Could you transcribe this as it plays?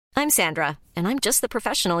I'm Sandra, and I'm just the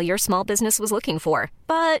professional your small business was looking for.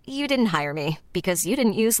 But you didn't hire me because you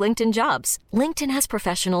didn't use LinkedIn Jobs. LinkedIn has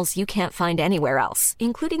professionals you can't find anywhere else,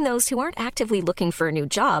 including those who aren't actively looking for a new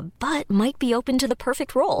job, but might be open to the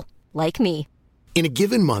perfect role, like me. In a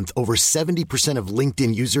given month, over 70% of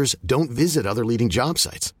LinkedIn users don't visit other leading job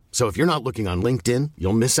sites. So if you're not looking on LinkedIn,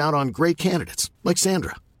 you'll miss out on great candidates like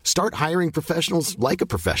Sandra. Start hiring professionals like a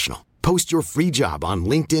professional. Post your free job on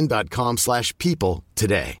linkedin.com/people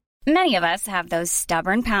today. Many of us have those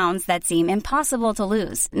stubborn pounds that seem impossible to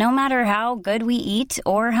lose, no matter how good we eat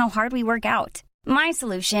or how hard we work out. My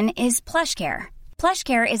solution is PlushCare.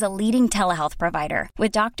 PlushCare is a leading telehealth provider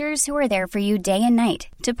with doctors who are there for you day and night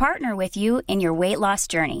to partner with you in your weight loss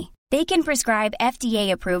journey. They can prescribe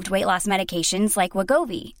FDA-approved weight loss medications like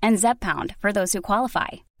Wegovy and Zepbound for those who qualify.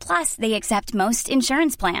 Plus, they accept most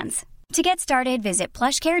insurance plans. To get started, visit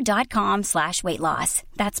plushcare.com/weightloss.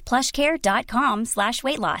 That's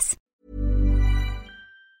plushcare.com/weightloss.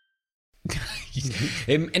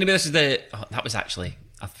 Anyway, this is the... Oh, that was actually...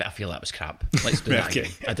 I feel that was crap. Let's do that Okay.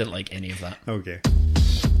 again. I didn't like any of that. Okay.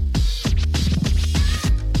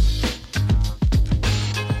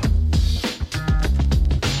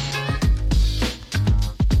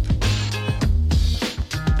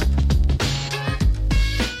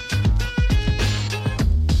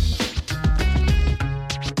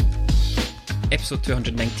 Episode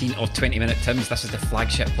 219 of 20 Minute Tims. This is the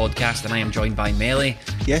flagship podcast, and I am joined by Melly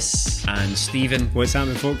Yes. and Stephen. What's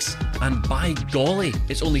happening, folks? And by golly,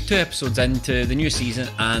 it's only 2 episodes into the new season,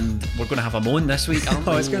 and we're going to have a moan this week, aren't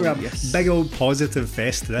we? Oh, it's going to be a big old positive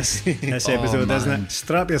fest, this episode, man. isn't it?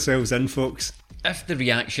 Strap yourselves in, folks. If the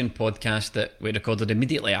reaction podcast that we recorded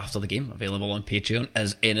immediately after the game, available on Patreon,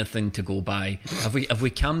 is anything to go by, have we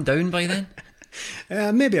calmed down by then?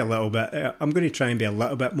 Maybe a little bit. I'm going to try and be a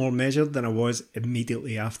little bit more measured than I was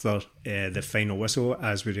immediately after the final whistle,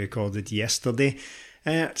 as we recorded yesterday.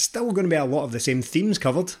 Still going to be a lot of the same themes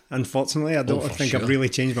covered, unfortunately. I don't think sure. I've really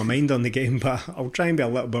changed my mind on the game, but I'll try and be a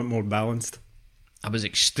little bit more balanced. I was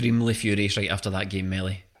extremely furious right after that game,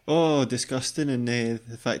 Melly. Oh, disgusting. And the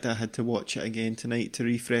fact that I had to watch it again tonight to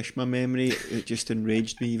refresh my memory, it just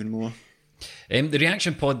enraged me even more. The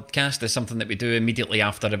reaction podcast is something that we do immediately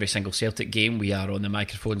after every single Celtic game. We are on the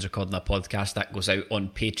microphones recording a podcast that goes out on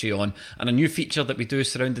Patreon, and a new feature that we do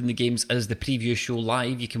surrounding the games is the preview show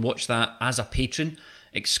live. You can watch that as a patron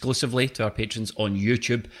exclusively to our patrons on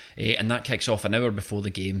YouTube, and that kicks off an hour before the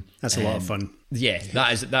game. That's a lot of fun. Yeah,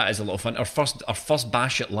 that is a lot of fun. Our first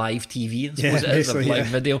bash at live TV, I suppose Yeah, it is, of basically, live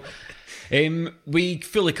yeah. video. We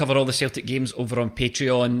fully cover all the Celtic games over on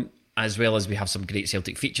Patreon, as well as we have some great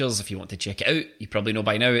Celtic features. If you want to check it out, you probably know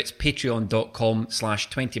by now, it's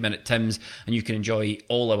patreon.com/20minutetims, and you can enjoy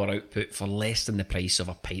all our output for less than the price of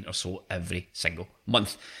a pint or so every single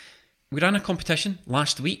month. We ran a competition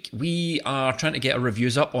last week. We are trying to get our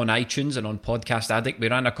reviews up on iTunes and on Podcast Addict. We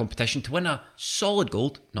ran a competition to win a solid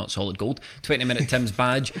gold, not solid gold, 20 Minute Tim's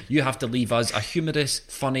badge. You have to leave us a humorous,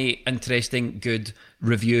 funny, interesting, good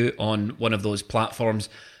review on one of those platforms.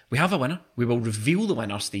 We have a winner. We will reveal the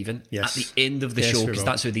winner, Stephen, Yes. at the end of the Yes, show, we because will.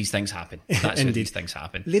 that's how these things happen. That's how Indeed. these things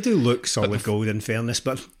happen. They do look solid gold, in fairness,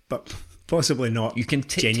 but possibly not. You can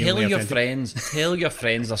tell genuinely your authentic. friends, they're like a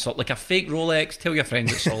fake Rolex, tell your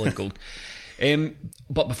friends it's solid gold.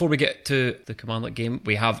 But before we get to the Commandant game,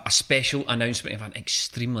 we have a special announcement. We have an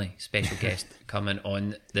extremely special guest coming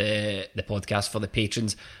on the podcast for the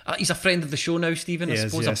patrons. He's a friend of the show now, Stephen. I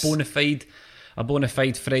suppose yes. a bona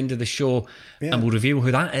fide friend of the show, and we'll reveal who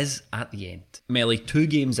that is at the end. Melly, 2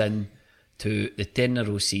 games in to the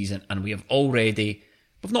 10-in-a-row season, and we've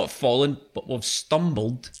not fallen, but we've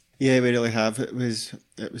stumbled. Yeah, we really have. It was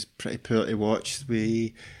pretty poor to watch.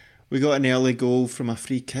 We got an early goal from a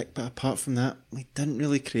free kick, but apart from that, we didn't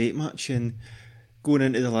really create much. And going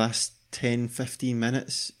into the last 10-15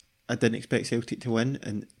 minutes, I didn't expect Celtic to win,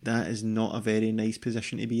 and that is not a very nice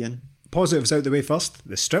position to be in. Positives out the way first.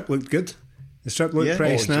 The strip looked good. The strip looked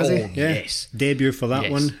pretty snazzy. Yes. Debut for that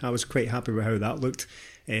Yes. one. I was quite happy with how that looked.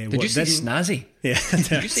 Did you say snazzy? Yeah.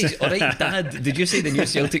 Did you say, all right, Dad, did you say the new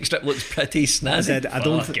Celtic strip looks pretty snazzy? I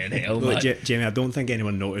don't Fucking hell, look, man. Jamie, I don't think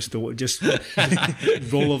anyone noticed. Don't just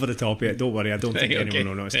roll over the top of it. Don't worry, I don't think anyone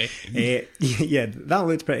will notice. Yeah, that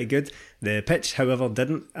looked pretty good. The pitch, however,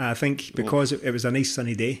 didn't. I think because it was a nice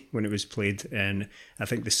sunny day when it was played, and I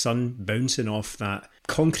think the sun bouncing off that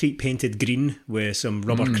concrete painted green with some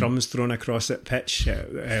rubber crumbs thrown across that pitch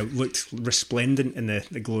looked resplendent in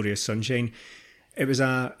the glorious sunshine. It was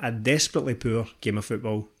a desperately poor game of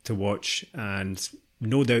football to watch, and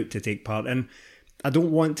no doubt to take part in. I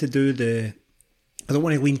don't want to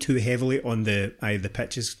lean too heavily on the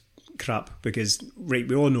pitches crap, because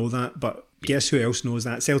we all know that, but Guess who else knows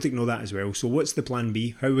that? Celtic know that as well. So what's the plan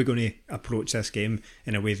B? How are we going to approach this game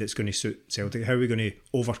in a way that's going to suit Celtic? How are we going to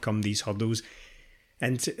overcome these hurdles?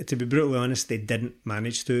 And to be brutally honest, they didn't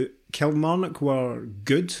manage to. Kilmarnock were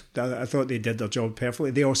good. I thought they did their job perfectly.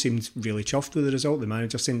 They all seemed really chuffed with the result. The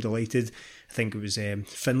manager seemed delighted. I think it was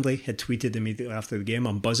Findlay had tweeted immediately after the game,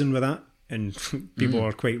 "I'm buzzing with that." And people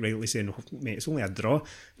are quite rightly saying, "Oh, mate, it's only a draw."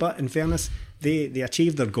 But in fairness, they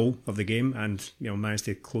achieved their goal of the game and managed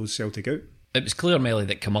to close Celtic out. It was clear, Melly,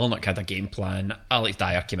 that Kilmarnock had a game plan. Alex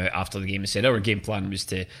Dyer came out after the game and said our game plan was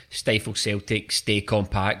to stifle Celtic, stay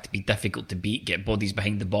compact, be difficult to beat, get bodies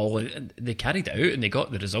behind the ball. And they carried it out and they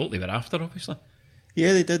got the result they were after, obviously.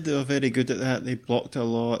 Yeah, they did. They were very good at that. They blocked a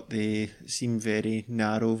lot. They seemed very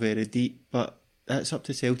narrow, very deep. But it's up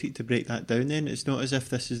to Celtic to break that down then. It's not as if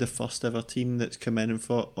this is the first ever team that's come in and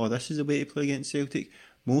thought, oh, this is the way to play against Celtic.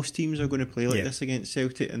 Most teams are going to play like this against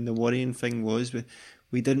Celtic. And the worrying thing was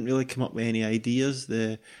we didn't really come up with any ideas.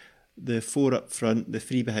 The four up front, the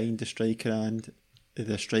three behind the striker and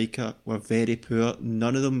the striker were very poor.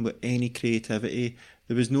 None of them with any creativity.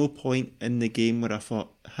 There was no point in the game where I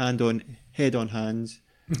thought head on hands.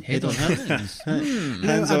 Head on hands.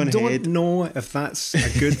 Hands I on don't head. know if that's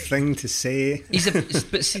a good thing to say.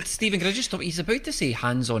 But Stephen, can I just stop? He's about to say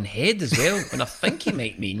hands on head as well, and I think he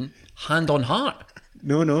might mean hand on heart.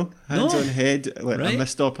 No. Hands on head. Like a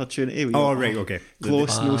missed opportunity. Right, okay.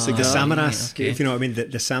 Close, no cigar. The Samaras, okay. if you know what I mean, the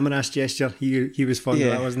Samaras gesture, he was fond of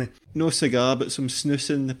that, wasn't he? No cigar, but some snooze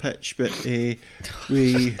in the pitch. But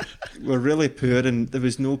we were really poor, and there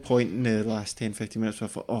was no point in the last 10-15 minutes where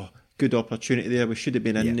I thought, good opportunity there. We should have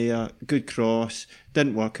been in there. Good cross.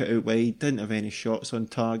 Didn't work out wide. Didn't have any shots on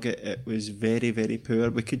target. It was very, very poor.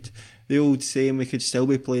 The old saying, we could still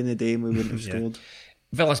be playing the day and we wouldn't have scored.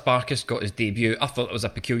 Villas Barkas got his debut. I thought it was a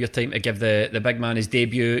peculiar time to give the big man his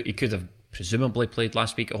debut. He could have presumably played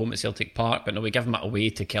last week at home at Celtic Park, but no, we give him it away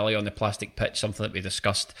to Kelly on the plastic pitch, something that we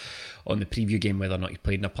discussed on the preview game, whether or not he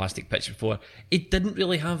played in a plastic pitch before. He didn't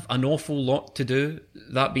really have an awful lot to do,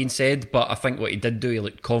 that being said, but I think what he did do, he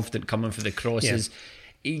looked confident coming for the crosses.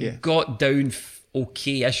 He got down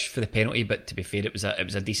okay-ish for the penalty, but to be fair, it was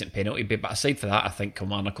a decent penalty. But aside for that, I think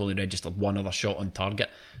Kilmarnock only registered one other shot on target,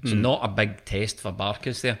 so not a big test for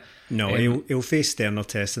Barkas there. No, he'll face sterner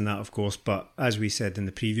tests than that, of course, but as we said in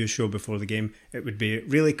the previous show before the game, it would be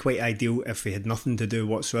really quite ideal if he had nothing to do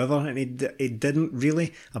whatsoever, and he didn't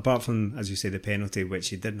really, apart from, as you say, the penalty, which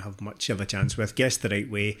he didn't have much of a chance with. Guessed the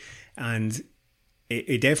right way, and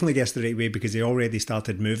he definitely guessed the right way because he already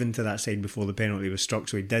started moving to that side before the penalty was struck,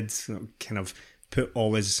 so he did kind of put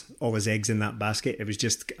all his eggs in that basket. It was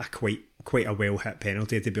just a quite a well hit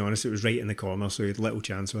penalty, to be honest. It was right in the corner, so he had little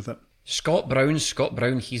chance with it. Scott Brown,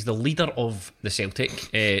 he's the leader of the Celtic.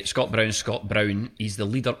 Scott Brown, he's the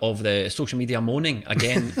leader of the social media moaning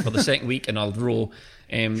again for the second week in a row.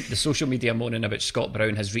 The social media moaning about Scott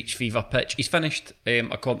Brown has reached fever pitch. He's finished,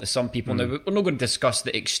 according to some people. Now, we're not going to discuss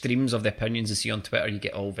the extremes of the opinions you see on Twitter. You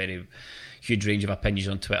get all very huge range of opinions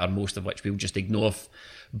on Twitter, most of which we'll just ignore.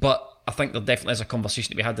 But I think there definitely is a conversation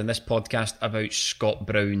to be had in this podcast about Scott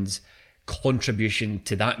Brown's contribution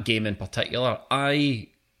to that game in particular. I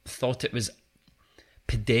thought it was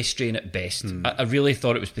pedestrian at best. I really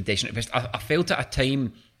thought it was pedestrian at best. I felt at a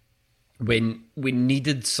time when we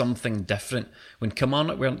needed something different, when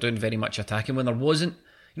Kilmarnock weren't doing very much attacking, when there wasn't,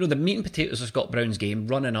 the meat and potatoes of Scott Brown's game,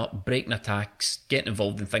 running up, breaking attacks, getting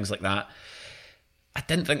involved in things like that. I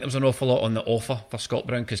didn't think there was an awful lot on the offer for Scott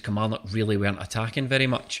Brown because Kilmarnock really weren't attacking very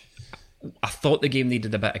much. I thought the game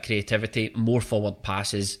needed a bit of creativity, more forward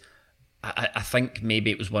passes. I think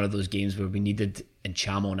maybe it was one of those games where we needed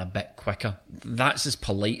Nchama on a bit quicker. That's as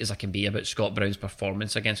polite as I can be about Scott Brown's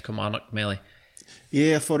performance against Kilmarnock, Melly.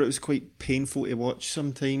 Yeah, I thought it was quite painful to watch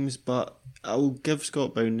sometimes, but I'll give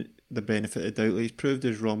Scott Brown the benefit of the doubt. He's proved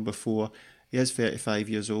us wrong before. He is 35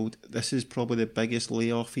 years old. This is probably the biggest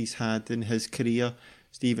layoff he's had in his career.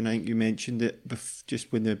 Stephen, I think you mentioned it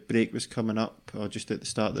just when the break was coming up, or just at the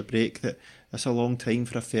start of the break, that that's a long time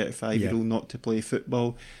for a 35-year-old not to play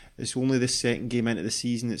football. It's only the second game into the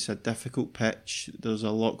season. It's a difficult pitch. There's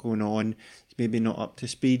a lot going on. He's maybe not up to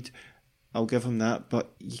speed. I'll give him that,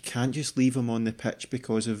 but you can't just leave him on the pitch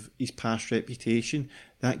because of his past reputation.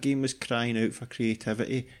 That game was crying out for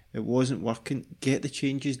creativity. It wasn't working. Get the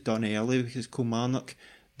changes done early because Kilmarnock,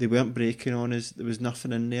 they weren't breaking on us. There was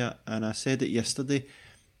nothing in there. And I said it yesterday,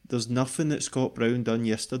 there's nothing that Scott Brown done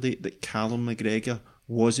yesterday that Callum McGregor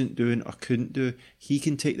wasn't doing or couldn't do. He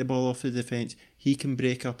can take the ball off the defence. He can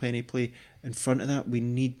break up any play. In front of that, we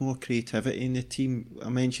need more creativity in the team. I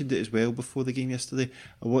mentioned it as well before the game yesterday.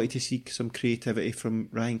 I wanted to see some creativity from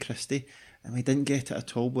Ryan Christie, and we didn't get it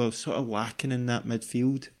at all. We were sort of lacking in that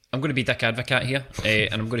midfield. I'm going to be Dick Advocaat here,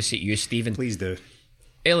 and I'm going to say to you, Stephen. Please do.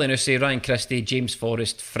 Elyounoussi, Ryan Christie, James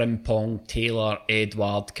Forrest, Frimpong, Taylor,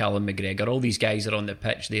 Edouard, Callum McGregor, all these guys are on the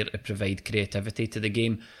pitch there to provide creativity to the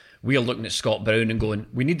game. We are looking at Scott Brown and going,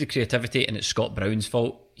 we need the creativity and it's Scott Brown's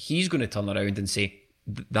fault. He's going to turn around and say,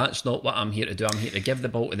 that's not what I'm here to do. I'm here to give the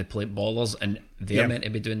ball to the ballers, and they're meant to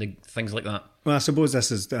be doing the things like that. Well, I suppose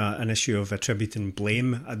this is an issue of attributing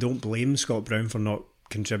blame. I don't blame Scott Brown for not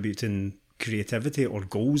contributing creativity or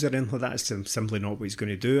goals or anything like that. It's simply not what he's going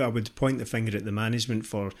to do. I would point the finger at the management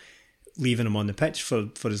for leaving him on the pitch for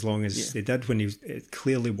as long as they did, when it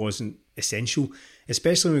clearly wasn't essential,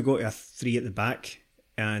 especially when we go to a 3 at the back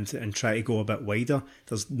and try to go a bit wider.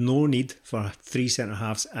 There's no need for 3 centre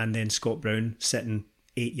halves and then Scott Brown sitting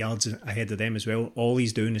 8 yards ahead of them as well. All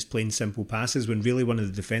he's doing is playing simple passes when really one of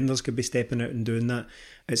the defenders could be stepping out and doing that.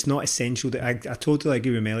 It's not essential. I totally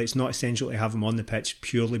agree with Melly. It's not essential to have him on the pitch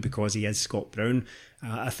purely because he is Scott Brown.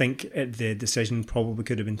 I think the decision probably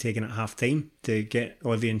could have been taken at half time to get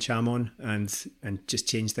Olivier Ntcham on and just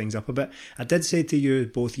change things up a bit. I did say to you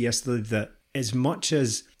both yesterday that as much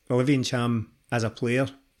as Olivier Ntcham as a player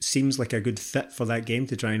seems like a good fit for that game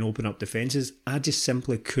to try and open up defences, I just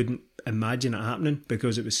simply couldn't imagine it happening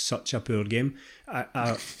because it was such a poor game.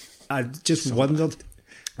 I just wondered.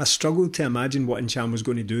 I struggled to imagine what Ntcham was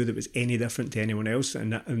going to do that was any different to anyone else,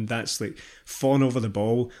 and that's like falling over the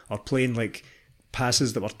ball or playing like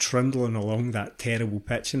passes that were trundling along that terrible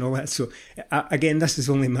pitch and all that. So again, this is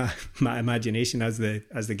only my imagination as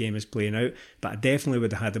the game is playing out, but I definitely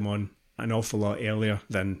would have had him on an awful lot earlier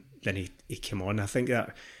than he came on. I think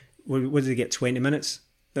that, what did he get, 20 minutes?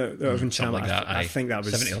 Something like that. I think that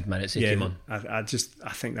was 70 odd minutes he came on. I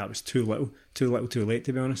think that was too little, too late,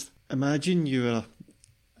 to be honest. Imagine you were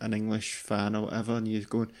an English fan or whatever, and you're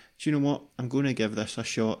going, do you know what? I'm going to give this a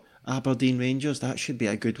shot. Aberdeen Rangers, that should be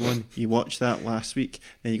a good one. You watched that last week,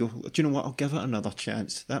 then you go, do you know what? I'll give it another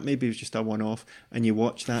chance. That maybe was just a one-off, and you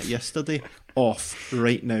watched that yesterday. Off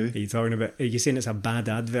right now. Are you saying it's a bad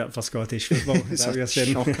advert for Scottish football? Is that what you're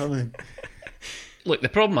saying? Look, the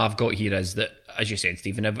problem I've got here is that, as you said,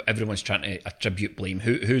 Stephen, everyone's trying to attribute blame.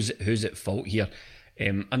 Who's at fault here?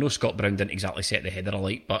 I know Scott Brown didn't exactly set the header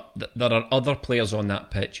alight, but there are other players on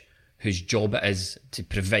that pitch whose job it is to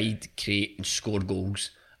provide, create and score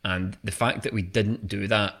goals. And the fact that we didn't do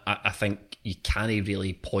that, I think you can't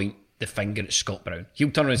really point the finger at Scott Brown. He'll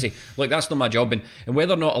turn around and say, look, that's not my job. And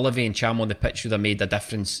whether or not Olivier Ntcham on the pitch would have made a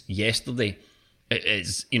difference yesterday,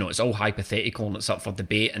 it's all hypothetical and it's up for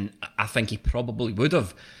debate, and I think he probably would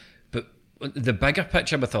have. But the bigger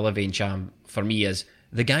picture with Olivier Ntcham for me is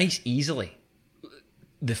the guy's easily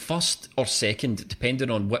the first or second,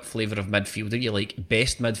 depending on what flavour of midfielder you like,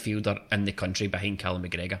 best midfielder in the country behind Callum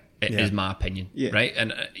McGregor, is my opinion, right?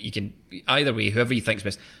 And you can, either way, whoever you think's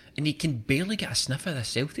best, and he can barely get a sniff of the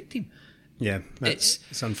Celtic team. Yeah, it's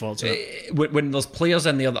unfortunate. When there's players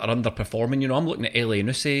in there that are underperforming, I'm looking at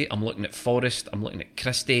Elyounoussi, I'm looking at Forrest, I'm looking at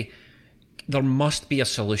Christie. There must be a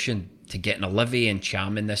solution to getting Olivier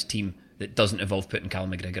Ntcham in this team that doesn't involve putting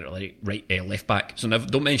Callum McGregor at left back. So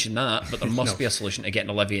don't mention that, but there must be a solution to getting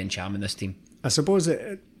Olivier Ntcham in this team. I suppose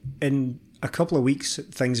that in a couple of weeks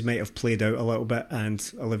things might have played out a little bit,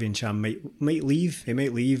 and Olivier Ntcham might leave. He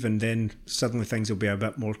might leave, and then suddenly things will be a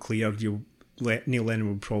bit more clear. Neil Lennon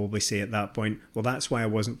would probably say at that point, well, that's why I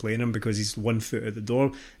wasn't playing him, because he's 1 foot at the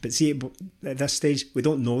door. But see, at this stage, we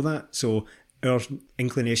don't know that. So our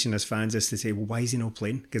inclination as fans is to say, well, why is he not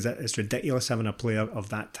playing? Because it's ridiculous having a player of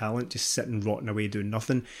that talent just sitting rotting away doing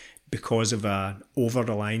nothing because of an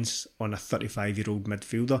over-reliance on a 35-year-old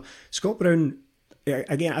midfielder. Scott Brown,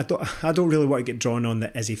 again, I don't really want to get drawn on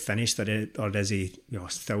the is he finished or is he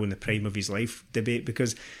still in the prime of his life debate,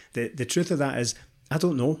 because the truth of that is, I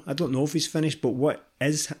don't know if he's finished, but what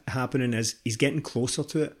is happening is he's getting closer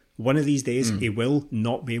to it. One of these days he will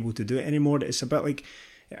not be able to do it anymore. It's a bit like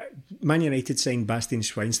Man United signed Bastian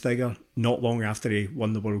Schweinsteiger not long after he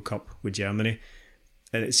won the World Cup with Germany.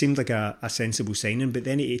 And it seemed like a sensible signing, but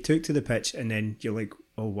then he took to the pitch, and then you're like,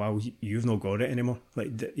 oh wow, you've not got it anymore.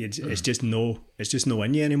 Like it's just no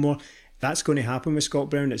in you anymore. That's going to happen with Scott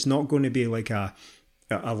Brown. It's not going to be like a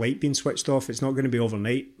light being switched off. It's not going to be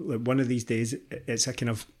overnight. Like one of these days, it's a kind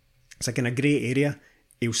of grey area.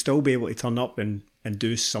 He'll still be able to turn up and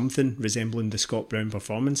do something resembling the Scott Brown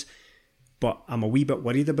performance. But I'm a wee bit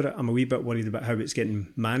worried about it. I'm a wee bit worried about how it's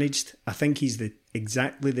getting managed. I think he's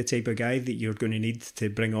exactly the type of guy that you're going to need to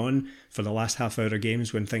bring on for the last half hour of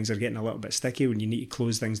games when things are getting a little bit sticky, when you need to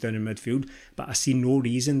close things down in midfield. But I see no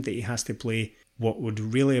reason that he has to play what would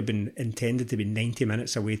really have been intended to be 90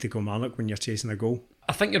 minutes away to Kilmarnock when you're chasing a goal.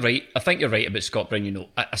 I think you're right. I think you're right about Scott Brown.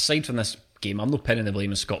 Aside from this game, I'm not pinning the blame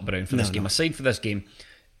on Scott Brown for this game. Aside from this game,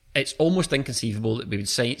 it's almost inconceivable that we would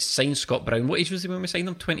sign Scott Brown. What age was he when we signed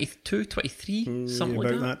him? 22, 23? Something like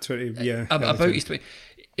that? About that, 20, yeah. About his 20.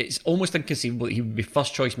 It's almost inconceivable that he would be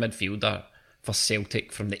first choice midfielder for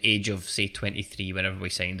Celtic from the age of, say, 23, whenever we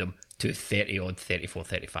signed him, to 30 odd, 34,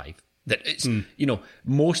 35. That it's,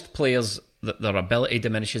 most players, their ability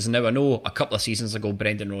diminishes. Now, I know a couple of seasons ago,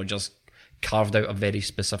 Brendan Rodgers carved out a very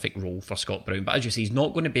specific role for Scott Brown, but as you say, he's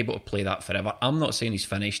not going to be able to play that forever. I'm not saying he's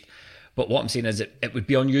finished, but what I'm saying is it would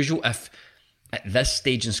be unusual if at this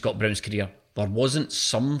stage in Scott Brown's career there wasn't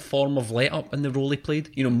some form of let up in the role he played.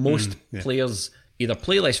 Most players either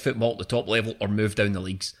play less football at the top level or move down the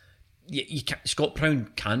leagues. You can't, Scott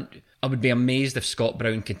Brown can't. I would be amazed if Scott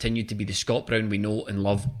Brown continued to be the Scott Brown we know and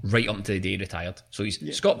love right up to the day he retired. So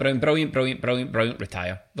he's Scott Brown, brilliant,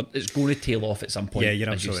 retire. But it's going to tail off at some point,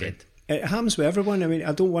 as you said. It happens with everyone. I mean,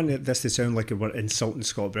 I don't want this to sound like we're insulting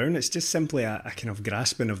Scott Brown. It's just simply a kind of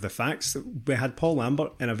grasping of the facts. We had Paul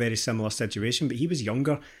Lambert in a very similar situation, but he was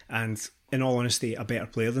younger and, in all honesty, a better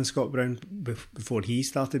player than Scott Brown before he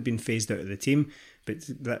started being phased out of the team. But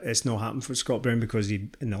it's not happened for Scott Brown because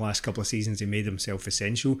in the last couple of seasons he made himself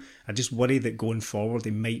essential. I just worry that going forward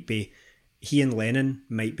he and Lennon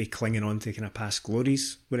might be clinging on to kind of past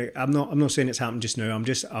glories. I'm not saying it's happened just now.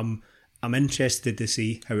 I'm interested to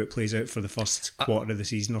see how it plays out for the first quarter of the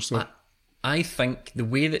season or so. I think the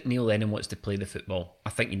way that Neil Lennon wants to play the football,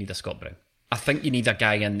 I think you need a Scott Brown. I think you need a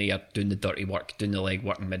guy in there doing the dirty work, doing the leg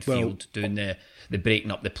work in midfield, doing the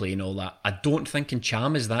breaking up the play and all that. I don't think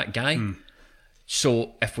Cham is that guy.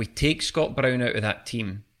 So if we take Scott Brown out of that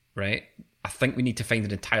team, right, I think we need to find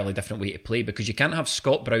an entirely different way to play, because you can't have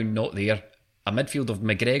Scott Brown not there, a midfield of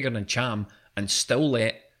McGregor and Cham, and still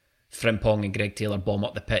let Frimpong and Greg Taylor bomb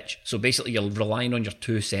up the pitch. So basically you're relying on your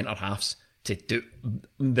two centre halves to do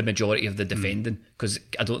the majority of the defending, because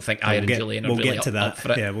I don't think Aaron and Julian are really up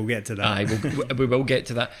for it. Yeah, we'll get to that. We will get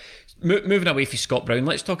to that. Moving away from Scott Brown,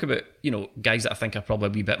 let's talk about guys that I think are probably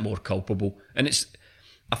a wee bit more culpable. And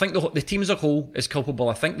I think the team as a whole is culpable.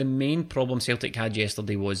 I think the main problem Celtic had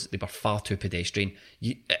yesterday was they were far too pedestrian.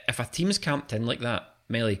 If a team's camped in like that,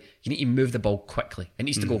 Melly, you need to move the ball quickly. It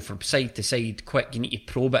needs to go from side to side quick. You need to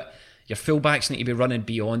probe it. Your fullbacks need to be running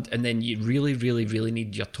beyond, and then you really, really, really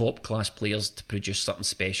need your top class players to produce something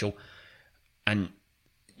special. And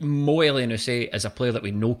Mo Elyounoussi is a player that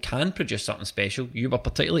we know can produce something special. You were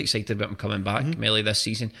particularly excited about him coming back, Melly, this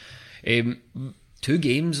season. 2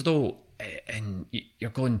 games though, and you're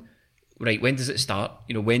going, right, when does it start?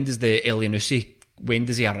 When does the Elyounoussi, when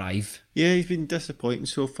does he arrive? Yeah, he's been disappointing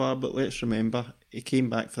so far, but let's remember, he came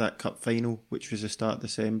back for that cup final, which was the start of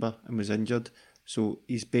December, and was injured. So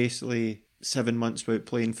he's basically 7 months without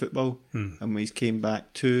playing football. And when he's came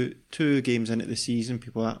back two games into the season,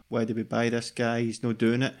 people are like, why did we buy this guy? He's not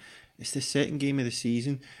doing it. It's the second game of the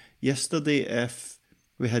season. Yesterday, if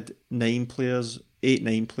we had 9 players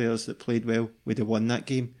that played well, we'd have won that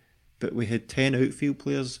game. But we had 10 outfield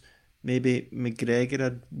players. Maybe McGregor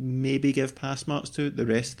I'd maybe give pass marks to. The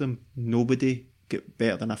rest of them, nobody get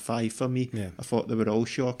better than a 5 for me. Yeah. I thought they were all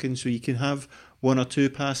shocking. So you can have 1 or 2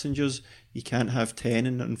 passengers, you can't have 10,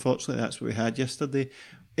 and unfortunately that's what we had yesterday.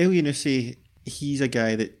 Elyounoussi, he's a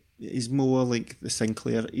guy that is more like the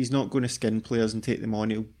Sinclair. He's not going to skin players and take them on.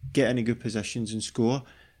 He'll get into good positions and score.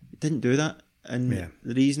 He didn't do that, and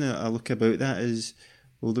the reason I look about that is,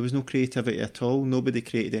 well, there was no creativity at all. Nobody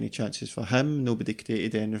created any chances for him. Nobody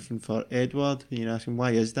created anything for Edouard. And you're asking,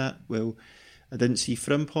 why is that? Well, I didn't see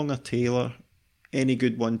Frimpong or Taylor any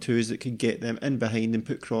good 1-2s that could get them in behind and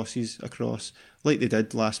put crosses across like they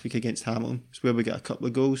did last week against Hamilton. It's where we got a couple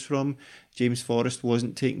of goals from. James Forrest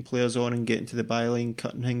wasn't taking players on and getting to the byline,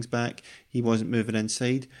 cutting things back. He wasn't moving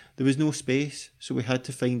inside. There was no space, so we had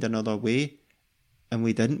to find another way, and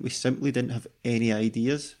we didn't. We simply didn't have any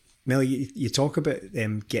ideas. Mel, you talk about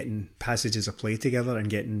getting passages of play together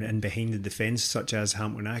and getting in behind the defence, such as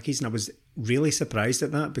Hamptonakis, and I was really surprised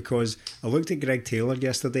at that, because I looked at Greg Taylor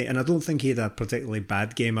yesterday and I don't think he had a particularly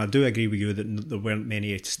bad game. I do agree with you that there weren't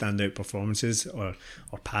many standout performances or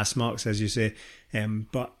pass marks, as you say,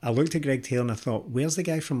 but I looked at Greg Taylor and I thought, where's the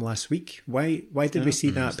guy from last week? Why did we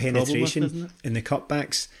see that penetration in the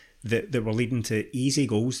cutbacks that were leading to easy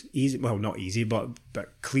goals, not easy, but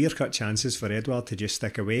clear-cut chances for Edouard to just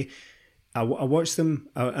stick away? I watched them,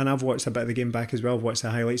 and I've watched a bit of the game back as well. I've watched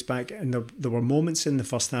the highlights back, and there were moments in the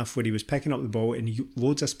first half where he was picking up the ball in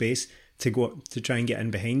loads of space to go up to try and get in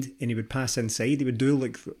behind, and he would pass inside. He would do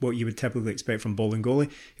like what you would typically expect from Bolingoli.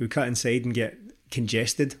 He would cut inside and get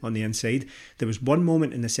congested on the inside. There was one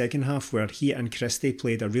moment in the second half where he and Christie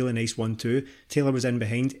played a really nice 1-2. Taylor was in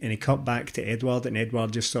behind and he cut back to Edouard, and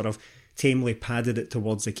Edouard just sort of tamely padded it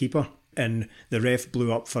towards the keeper. and the ref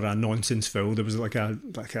blew up for a nonsense foul. There was like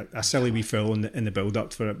a silly wee foul in the build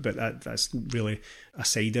up for it, but that's really a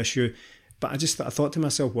side issue. But I thought to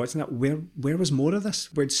myself, watching that, where was more of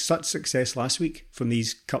this? We had such success last week from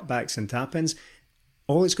these cutbacks and tap-ins.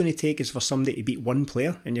 All it's going to take is for somebody to beat one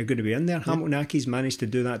player and you're going to be in there. Yeah. Hamilton Accies managed to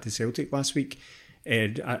do that to Celtic last week.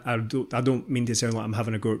 I don't mean to sound like I'm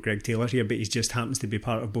having a go at Greg Taylor here, but he just happens to be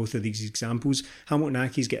part of both of these examples. Hamilton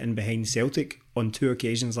Accies get in behind Celtic on 2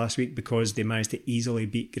 occasions last week because they managed to easily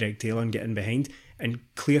beat Greg Taylor and get in behind, and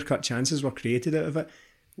clear-cut chances were created out of it.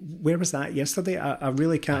 Where was that yesterday? I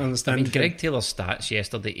really can't understand. I mean, Greg Taylor's stats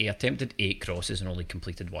yesterday, he attempted 8 crosses and only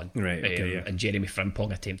completed 1. Right, okay, yeah. And Jeremy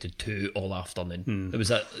Frimpong attempted 2 all afternoon. There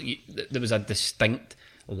was a distinct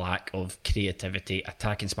lack of creativity,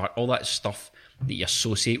 attacking spark, all that stuff that you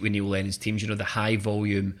associate with Neil Lennon's teams. You know, the high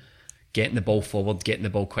volume, getting the ball forward, getting the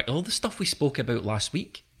ball quick, all the stuff we spoke about last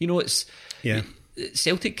week. You know,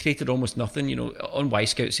 Celtic created almost nothing. You know, on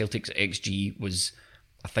Wyscout, Celtic's XG was,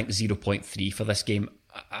 I think, 0.3 for this game.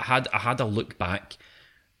 I had a look back.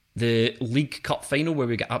 The League Cup final, where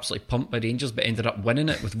we got absolutely pumped by Rangers but ended up winning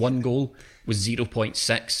it with 1 goal, was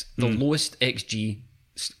 0.6. The lowest XG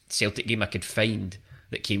Celtic game I could find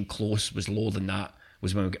that came close, was lower than that,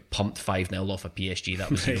 was when we got pumped 5-0 off of PSG.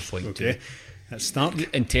 That was 0.2. Okay. That's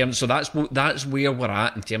stark. In terms, so that's where we're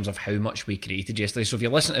at in terms of how much we created yesterday. So if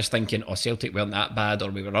you're listening to us thinking, oh, Celtic weren't that bad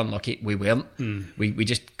or we were unlucky, we weren't.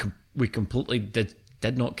 We completely did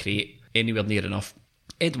not create anywhere near enough.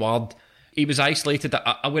 Edouard, he was isolated.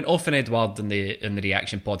 I went off on Edouard in the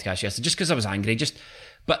reaction podcast yesterday just because I was angry.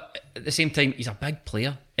 But at the same time, he's a big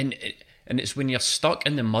player, and it's when you're stuck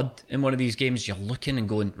in the mud in one of these games, you're looking and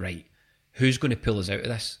going, right, who's going to pull us out of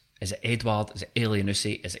this? Is it Edouard? Is it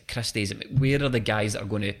Elyounoussi? Is it Christie? Where are the guys that are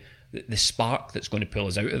going to, the spark that's going to pull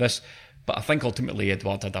us out of this? But I think ultimately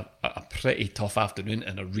Edouard had a pretty tough afternoon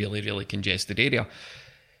in a really, really congested area.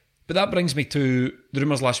 But that brings me to the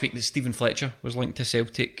rumours last week that Stephen Fletcher was linked to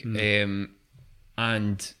Celtic.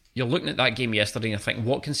 And you're looking at that game yesterday and you're thinking,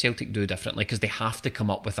 what can Celtic do differently? Because they have to come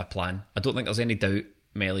up with a plan. I don't think there's any doubt,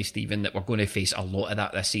 Melly, Stephen, that we're going to face a lot of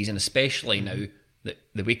that this season, especially now that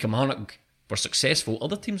the way Kilmarnock were successful.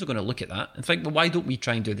 Other teams are going to look at that and think, well, why don't we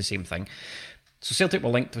try and do the same thing? So Celtic were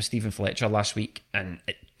linked with Stephen Fletcher last week and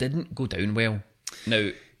it didn't go down well.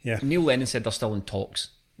 Now, Neil Lennon said they're still in talks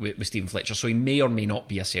with Stephen Fletcher, so he may or may not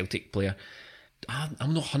be a Celtic player.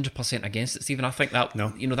 I'm not 100% against it, Stephen. I think that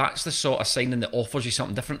that's the sort of signing that offers you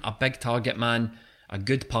something different. A big target man, a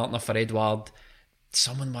good partner for Edouard,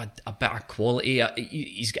 someone with a bit of quality.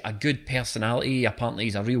 He's got a good personality. Apparently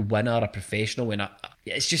he's a real winner, a professional, and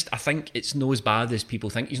it's just, I think it's not as bad as people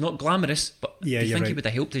think. He's not glamorous, but I think he would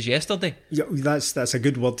have helped us yesterday. Yeah, that's a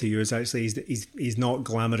good word to use, actually. He's not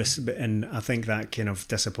glamorous, and I think that kind of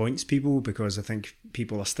disappoints people, because I think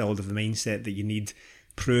people are still of the mindset that you need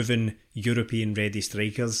proven European ready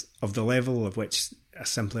strikers of the level of which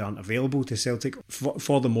simply aren't available to Celtic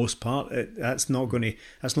for the most part. That's not going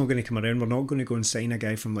to come around. We're not going to go and sign a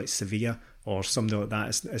guy from like Sevilla or something like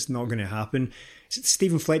that. It's not going to happen.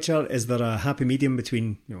 Stephen Fletcher, is there a happy medium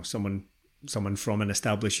between someone from an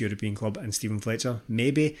established European club and Stephen Fletcher?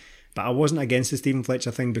 Maybe, but I wasn't against the Stephen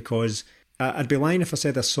Fletcher thing because I'd be lying if I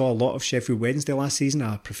said I saw a lot of Sheffield Wednesday last season.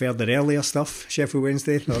 I preferred their earlier stuff, Sheffield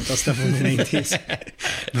Wednesday, not their stuff in the 90s.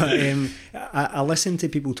 But I listened to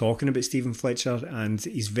people talking about Stephen Fletcher, and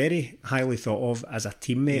he's very highly thought of as a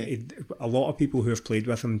teammate. A lot of people who have played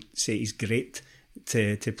with him say he's great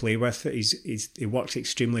to play with. He works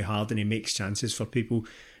extremely hard and he makes chances for people.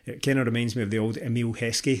 It kind of reminds me of the old Emile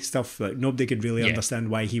Heskey stuff. Like, nobody could really understand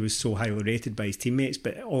why he was so highly rated by his teammates,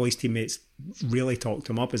 but all his teammates really talked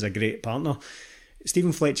him up as a great partner.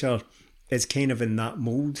 Stephen Fletcher is kind of in that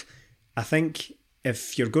mould. I think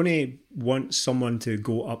if you're going to want someone to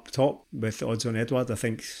go up top with odds on Edouard, I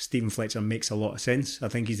think Stephen Fletcher makes a lot of sense. I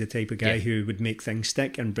think he's the type of guy who would make things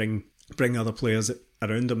stick and bring other players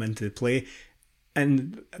around him into play.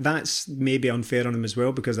 And that's maybe unfair on him as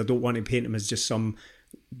well, because I don't want to paint him as just some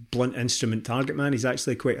blunt instrument target man. He's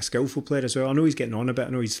actually quite a skillful player as well. I know he's getting on a bit. I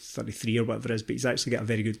know he's 33 or whatever it is, but he's actually got a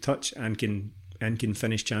very good touch and can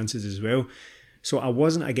finish chances as well. So I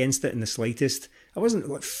wasn't against it in the slightest. I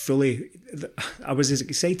wasn't fully. I was as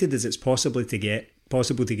excited as it's possible to get about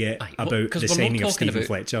the signing of Stephen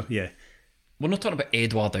Fletcher. Yeah. We're not talking about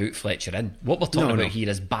Edouard out, Fletcher in. What we're talking about here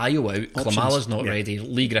is Bayo out, Klimala's not ready,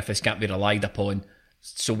 Lee Griffiths can't be relied upon,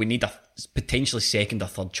 So we need a potentially second or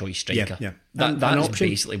third choice striker. Yeah. That's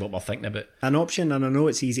basically what we're thinking about. An option, and I know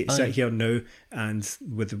it's easy to sit here now and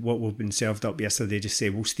with what we've been served up yesterday, just say,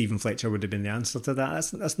 well, Stephen Fletcher would have been the answer to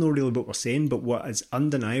that. That's not really what we're saying, but what is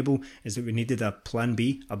undeniable is that we needed a plan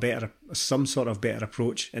B, some sort of better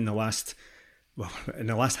approach in the last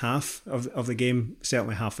half of the game,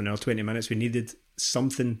 certainly half an hour, 20 minutes. We needed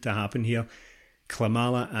something to happen here.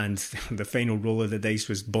 Klimala, and the final roll of the dice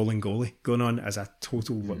was Bolingoli going on as a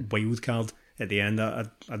total wild card at the end. I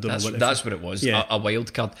don't know what that's what it was. Yeah. A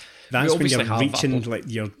wild card. That's when you're reaching, like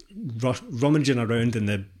you're rummaging around in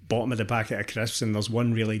the bottom of the packet of crisps, and there's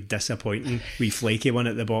one really disappointing wee flaky one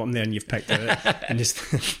at the bottom there, and you've picked it out and just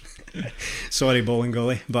sorry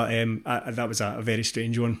Bolingoli, but that was a very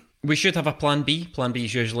strange one. We should have a plan B. Plan B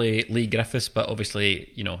is usually Lee Griffiths, but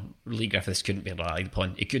obviously, Lee Griffiths couldn't be relied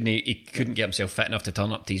upon. He couldn't get himself fit enough to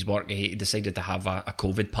turn up to his work. He decided to have a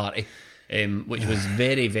COVID party, which was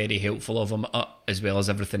very, very helpful of him, as well as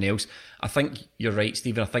everything else. I think you're right,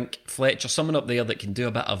 Stephen. I think Fletcher, someone up there that can do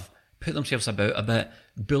a bit of put themselves about a bit,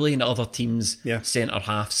 bullying other teams' centre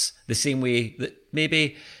halves, the same way that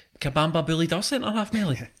maybe Kabamba bullied our centre half,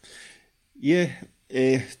 Melly. Yeah.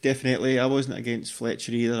 Definitely. I wasn't against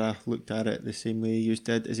Fletcher either. I looked at it the same way you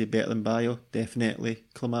did. Is he better than Bayo? Definitely.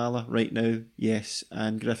 Klimala right now, yes.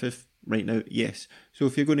 And Griffith right now, yes. So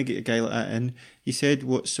if you're going to get a guy like that in, you said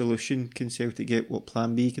what solution can Celtic get, what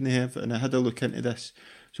plan B can they have? And I had a look into this.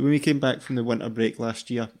 So when we came back from the winter break last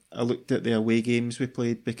year, I looked at the away games we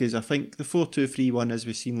played, because I think the 4-2-3-1, as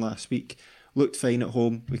we've seen last week, looked fine at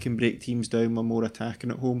home. We can break teams down, we're more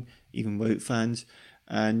attacking at home, even without fans.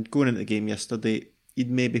 And going into the game yesterday, you'd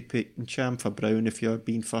maybe pick Ntcham for Brown if you're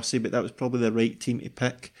being fussy, but that was probably the right team to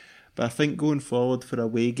pick. But I think going forward for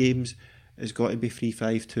away games, it's got to be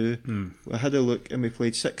 3-5-2. I had a look and we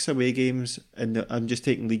played 6 away games, and I'm just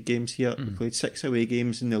taking league games here. We played 6 away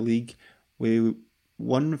games in the league. We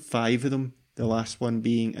won 5 of them, the last one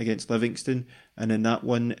being against Livingston, and in that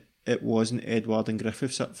one it wasn't Edouard and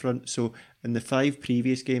Griffiths up front. So in the 5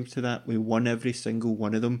 previous games to that, we won every single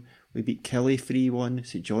one of them. We beat Kelly 3-1,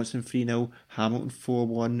 St Johnstone 3-0, Hamilton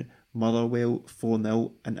 4-1, Motherwell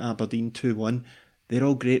 4-0 and Aberdeen 2-1. They're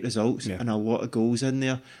all great results and a lot of goals in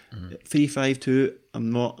there. 3-5-2,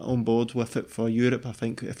 I'm not on board with it for Europe. I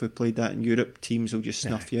think if we played that in Europe, teams will just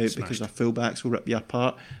snuff you out because their fullbacks will rip you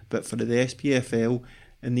apart. But for the SPFL,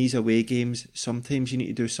 in these away games, sometimes you need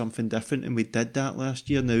to do something different, and we did that last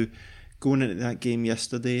year. Now, going into that game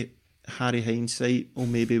yesterday, Harry hindsight,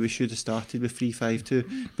 maybe we should have started with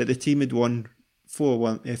 3-5-2, but the team had won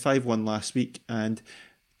 5-1 last week, and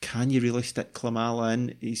can you really stick Klimala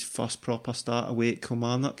in his first proper start away at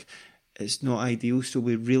Kilmarnock? It's not ideal, so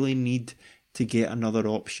we really need to get another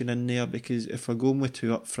option in there, because if we're going with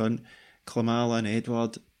 2 up front, Klimala and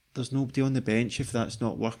Edouard, there's nobody on the bench if that's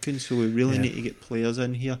not working, so we really need to get players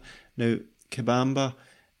in here. Now, Kabamba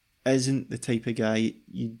isn't the type of guy,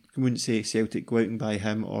 you wouldn't say Celtic go out and buy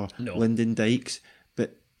him or Lyndon Dykes,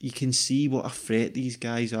 but you can see what a threat these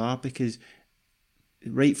guys are, because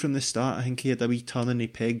right from the start I think he had a wee turn and he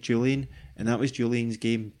pegged Julian, and that was Julian's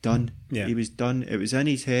game done. He was done. It was in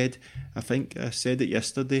his head. I think I said it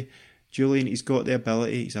yesterday. Julian, he's got the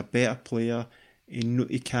ability, he's a better player,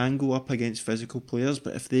 he can go up against physical players,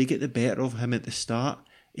 but if they get the better of him at the start,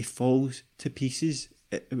 he falls to pieces.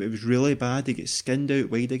 It was really bad. He gets skinned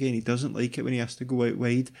out wide again. He doesn't like it when he has to go out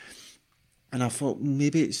wide. And I thought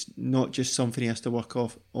maybe it's not just something he has to work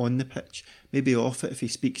off on the pitch, maybe off it if he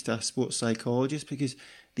speaks to a sports psychologist, because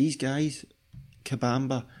these guys,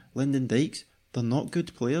 Kabamba, Lyndon Dykes, they're not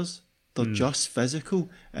good players. They're just physical,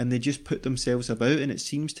 and they just put themselves about, and it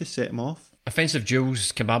seems to set them off. Offensive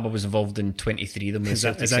duels, Kabamba was involved in 23 of them. Is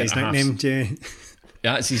that his nickname, Jay?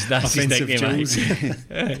 That's his nickname.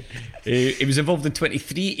 He was involved in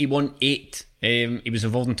 23, he won 8. He was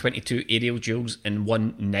involved in 22 aerial duels and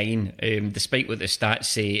won 9. Despite what the stats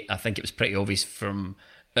say, I think it was pretty obvious from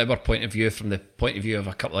our point of view, from the point of view of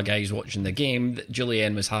a couple of guys watching the game, that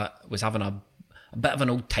Jullien was having a bit of an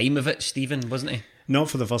old time of it, Stephen, wasn't he? Not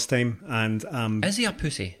for the first time. And is he a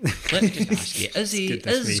pussy? Let me just ask you,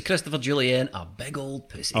 is Christopher Jullien a big old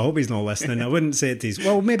pussy? I hope he's not listening. I wouldn't say it to his...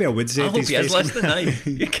 Well, maybe I would say it to his face. I hope he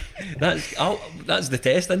is listening. That's the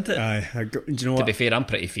test, isn't it? Do you know what? To be fair, I'm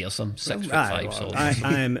pretty fearsome. 6'5", so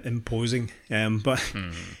I am imposing. But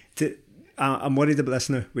I'm worried about this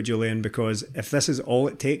now with Jullien, because if this is all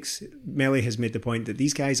it takes, Melly has made the point that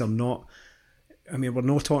these guys are not... I mean, we're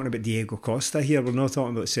not talking about Diego Costa here. We're not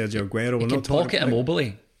talking about Sergio Aguero. We're not talking about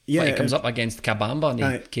Immobile. Yeah, he comes up against Kabamba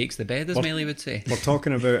and he cakes the bed, as Melly would say. We're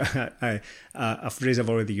talking about a phrase I've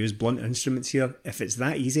already used: blunt instruments here. If it's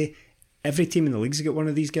that easy, every team in the league's got one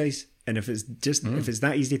of these guys. And if it's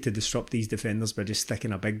that easy to disrupt these defenders by just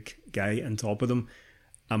sticking a big guy on top of them,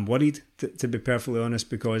 I'm worried, to be perfectly honest,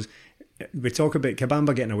 because we talk about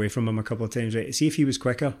Kabamba getting away from him a couple of times, right? See if he was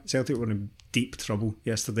quicker. Celtic were in deep trouble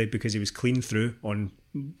yesterday because he was clean through on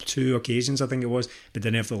 2 occasions, I think it was, but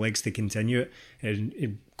didn't have the legs to continue it.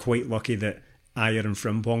 And quite lucky that Ajer and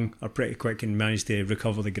Frimpong are pretty quick and managed to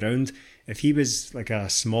recover the ground. If he was like a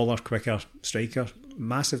smaller, quicker striker,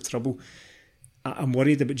 massive trouble. I'm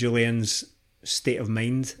worried about Julian's state of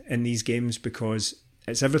mind in these games because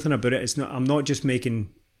it's everything about it. I'm not just making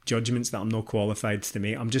judgments that I'm not qualified to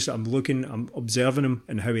make. I'm observing him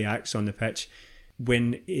and how he acts on the pitch.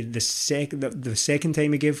 When the second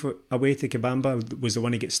time he gave away to Kabamba was the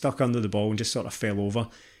one he gets stuck under the ball and just sort of fell over.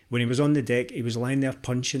 When he was on the deck, he was lying there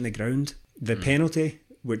punching the ground. The penalty,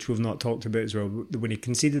 which we've not talked about as well, when he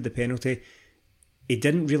conceded the penalty, he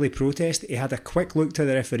didn't really protest. He had a quick look to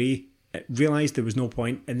the referee, realised there was no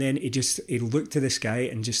point, and then he looked to the sky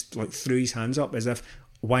and just like threw his hands up as if,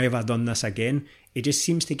 why have I done this again? He just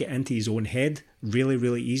seems to get into his own head really,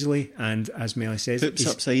 really easily, and as Melly says, hoops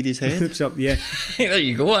upside his head. Hoops up, yeah. There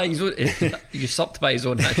you go. He's usurped by his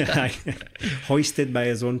own head. Hoisted by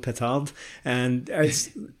his own petard, and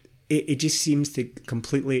it just seems to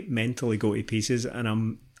completely mentally go to pieces, and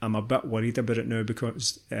I'm a bit worried about it now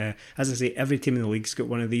because, as I say, every team in the league's got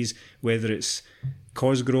one of these, whether it's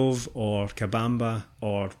Cosgrove or Kabamba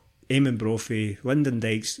or Eamon Brophy, Lyndon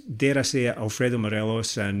Dykes, dare I say it, Alfredo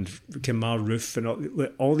Morelos and Kemar Roof, and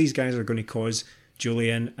all these guys are going to cause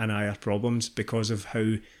Julian and Ajer problems because of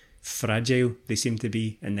how fragile they seem to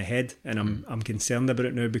be in the head, and I'm concerned about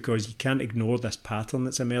it now because you can't ignore this pattern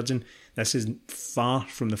that's emerging. This is far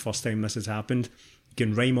from the first time this has happened. You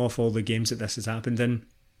can rhyme off all the games that this has happened in.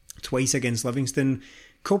 Twice against Livingston.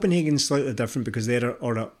 Copenhagen's slightly different because they're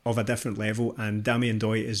of a different level, and Damien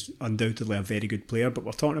Doit is undoubtedly a very good player, but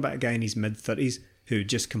we're talking about a guy in his mid-30s who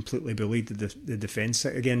just completely bullied the defence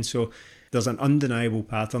again. So there's an undeniable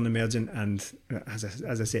pattern emerging, and as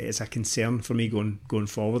I say, it's a concern for me going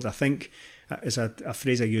forward. I think it's a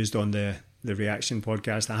phrase I used on the Reaction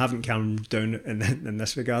podcast. I haven't calmed down in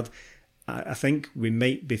this regard. I think we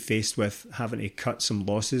might be faced with having to cut some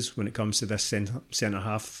losses when it comes to this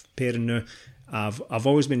centre-half pairing now. I've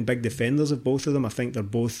always been big defenders of both of them. I think they're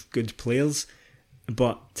both good players,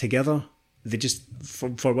 but together they just, for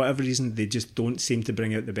whatever reason, they just don't seem to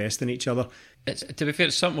bring out the best in each other. To be fair,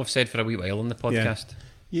 it's something we've said for a wee while on the podcast.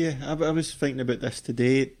 Yeah, I was thinking about this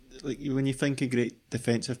today. Like when you think of great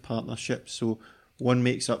defensive partnerships, so one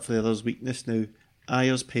makes up for the other's weakness. Now,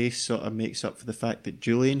 Ajer's pace sort of makes up for the fact that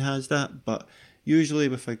Julian has that, but usually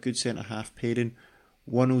with a good centre-half pairing,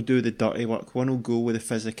 one will do the dirty work, one will go with the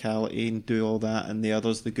physicality and do all that, and the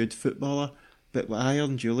other's the good footballer. But with Ajer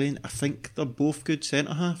and Julian, I think they're both good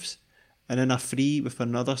centre-halves. And in a free with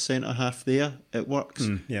another centre-half there, it works.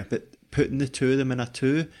 But putting the two of them in a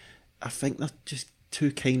two, I think they're just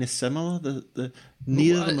too kind of similar.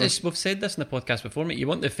 Neither of them we've said this in the podcast before, mate. You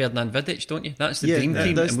want the Ferdinand Vidic, don't you? That's the dream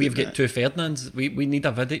team, and we've got two Ferdinands. We need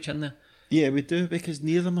a Vidic in there. Yeah, we do, because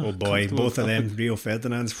neither of them are. Oh boy, both of them, Rio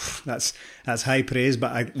Ferdinands. That's high praise,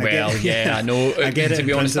 but I know. I get it. To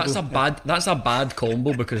be honest, that's a bad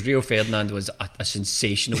combo because Rio Ferdinand was a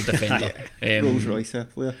sensational defender. Rolls Royce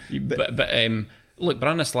player. But look,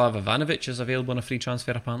 Branislav Ivanovic is available on a free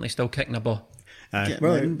transfer. Apparently, still kicking a ball.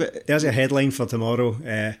 There's a headline for tomorrow.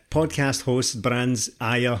 Podcast host brands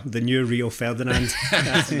Ajer the new Rio Ferdinand.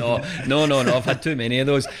 No. I've had too many of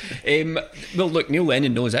those. Well, look, Neil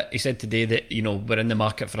Lennon knows it. He said today that we're in the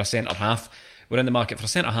market for a centre half. We're in the market for a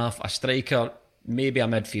centre half, a striker, maybe a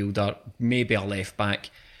midfielder, maybe a left back.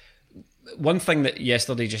 One thing that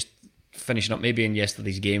yesterday, just finishing up, maybe in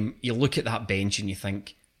yesterday's game, you look at that bench and you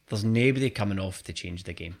think there's nobody coming off to change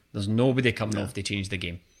the game. There's nobody coming off to change the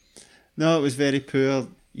game. No, it was very poor.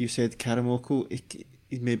 You said Karamoko,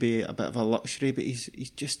 he's maybe a bit of a luxury, but he's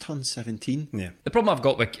just turned 17. Yeah. The problem I've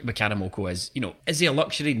got with Karamoko is he a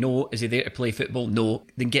luxury? No. Is he there to play football? No.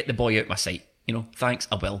 Then get the boy out my sight. Thanks,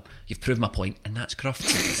 I will. You've proved my point, and that's Croft.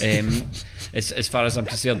 As far as I'm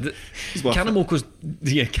concerned, Karamoko's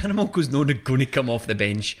not going to come off the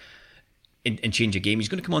bench and change a game. He's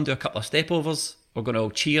going to come on, do a couple of stepovers. We're going to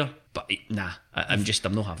all cheer, but nah, I'm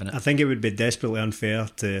not having it. I think it would be desperately unfair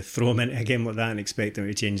to throw him into a game like that and expect him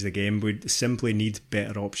to change the game. We'd simply need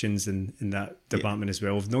better options in that department as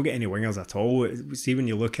well. We've not got any wingers at all. See, when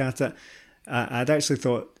you look at it, I'd actually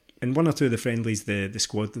thought in one or two of the friendlies, the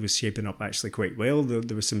squad was shaping up actually quite well.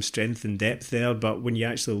 There was some strength and depth there, but when you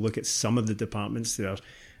actually look at some of the departments, they're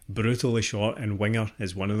brutally short, and winger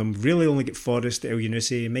is one of them. Really only get Forrest, El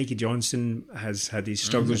Yunusi. Mikey Johnson has had his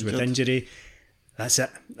struggles with injury. That's it.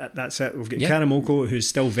 That's it. We've got Karamoko, who's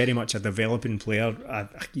still very much a developing player.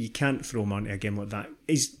 You can't throw him onto a game like that.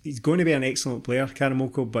 He's going to be an excellent player,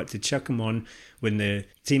 Karamoko, but to chuck him on when the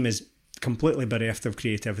team is completely bereft of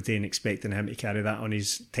creativity and expecting him to carry that on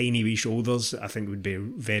his tiny wee shoulders, I think would be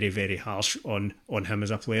very, very harsh on him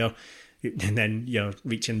as a player. And then you're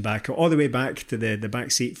reaching back all the way back to the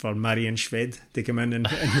back seat for Marian Shved to come in and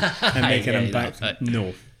making him back.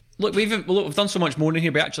 No. Look, we've done so much more in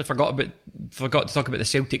here. We actually forgot to talk about the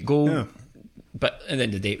Celtic goal. Yeah. But at the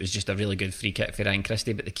end of the day, it was just a really good free kick for Ryan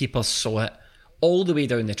Christie. But the keeper saw it all the way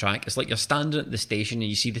down the track. It's like you're standing at the station and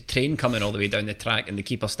you see the train coming all the way down the track, and the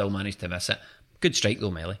keeper still managed to miss it. Good strike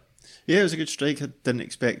though, Melly. Yeah, it was a good strike. I didn't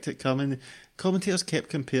expect it coming. Commentators kept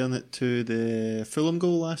comparing it to the Fulham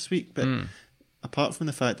goal last week, but apart from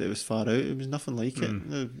the fact that it was far out, it was nothing like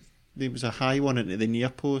it. There was a high one into the near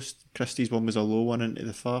post. Christie's one was a low one into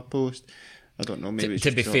the far post. I don't know, maybe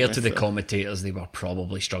to be fair to the commentators, they were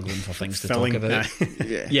probably struggling for things to talk about.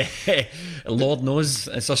 Yeah. Lord knows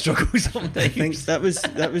it's a struggle sometimes. I think that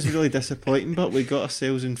was really disappointing, but we got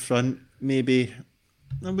ourselves in front. Maybe,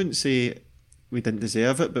 I wouldn't say we didn't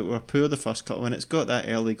deserve it, but we were poor the first couple of minutes. Got that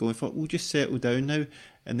early goal. We thought we'll just settle down now,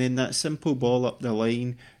 and then that simple ball up the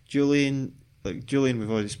line. Julian,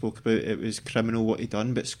 we've already spoke about, it was criminal what he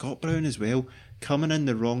done, but Scott Brown as well, coming in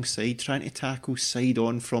the wrong side, trying to tackle side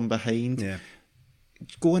on from behind,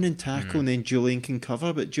 going and tackle, and then Julian can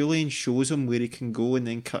cover, but Julian shows him where he can go and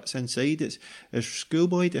then cuts inside. It's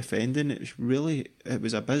schoolboy defending. It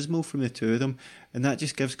was abysmal from the two of them, and that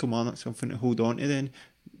just gives Kilmarnock something to hold on to. Then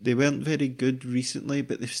they weren't very good recently,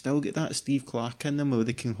 but they've still got that Steve Clark in them where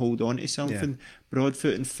they can hold on to something.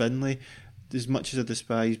 Broadfoot and Finlay, as much as I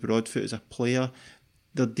despise Broadfoot as a player,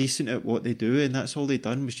 they're decent at what they do, and that's all they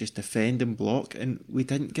done was just defend and block, and we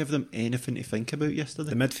didn't give them anything to think about yesterday.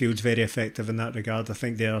 The midfield's very effective in that regard. I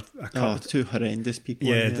think they're two horrendous people.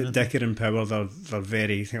 Yeah, Dicker and Power, they're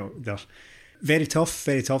very, they're very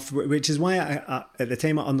tough, which is why I at the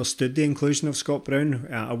time I understood the inclusion of Scott Brown.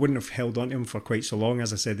 I wouldn't have held on to him for quite so long,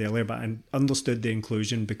 as I said earlier, but I understood the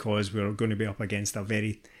inclusion because we were going to be up against a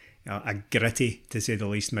very a gritty, to say the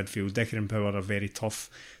least, midfield. Dicker and Power are very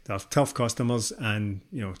tough. They're tough customers, and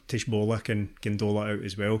Tishbola can dole it out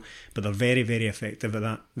as well. But they're very, very effective at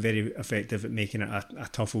that. Very effective at making it a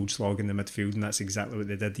tough old slog in the midfield, and that's exactly what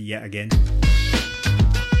they did yet again.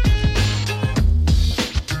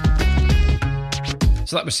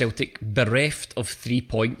 So that was Celtic, bereft of 3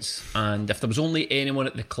 points, and if there was only anyone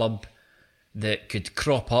at the club that could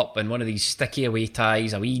crop up in one of these sticky away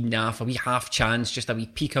ties, a wee naff, a wee half chance, just a wee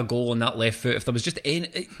peek of goal on that left foot, if there was just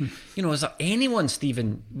any, is there anyone,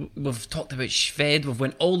 Stephen? We've talked about Shved, we've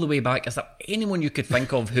went all the way back. Is there anyone you could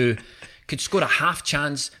think of who could score a half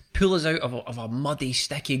chance, pull us out of a muddy,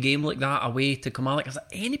 sticky game like that away to Kilmarnock? Is there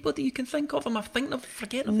anybody you can think of? Am I thinking of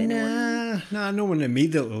forgetting of anyone? Nah, no one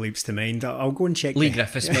immediately leaps to mind. I'll go and check. Lee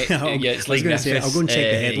Griffiths, mate. It's Lee Griffiths. I'll go and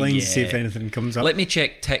check the headlines, see if anything comes up. Let me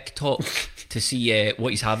check TikTok to see what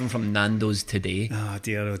he's having from Nando's today. Oh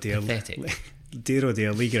dear. Pathetic.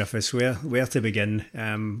 Dear, Lee Griffiths. Where to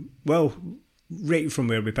begin? Well, right from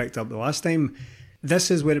where we picked up the last time.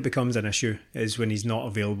 This is where it becomes an issue, is when he's not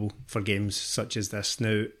available for games such as this.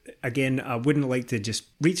 Now, again, I wouldn't like to just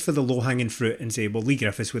reach for the low-hanging fruit and say, well, Lee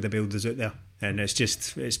Griffiths would have bailed us out there. And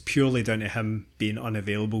it's purely down to him being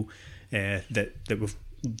unavailable that we've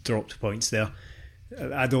dropped points there.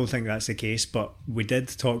 I don't think that's the case, but we did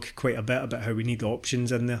talk quite a bit about how we need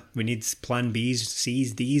options in there. We need plan Bs,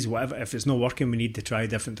 Cs, Ds, whatever. If it's not working, we need to try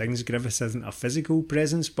different things. Griffiths isn't a physical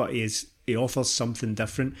presence, but he offers something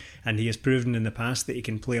different, and he has proven in the past that he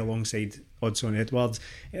can play alongside Odsonne Edouard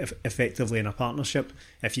effectively in a partnership.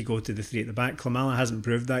 If you go to the three at the back, Klimala hasn't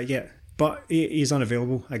proved that yet. But he's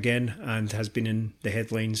unavailable again and has been in the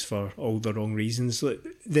headlines for all the wrong reasons.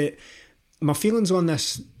 My feelings on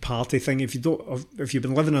this party thing, if you've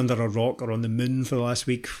been living under a rock or on the moon for the last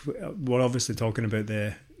week, we're obviously talking about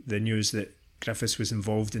the news that Griffiths was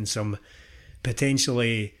involved in some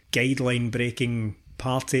potentially guideline-breaking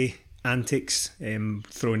party antics,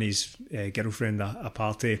 throwing his girlfriend a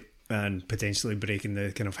party and potentially breaking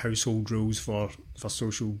the kind of household rules for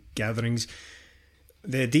social gatherings.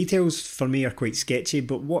 The details for me are quite sketchy,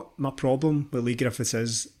 but what my problem with Lee Griffiths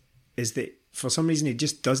is that for some reason he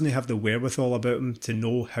just doesn't have the wherewithal about him to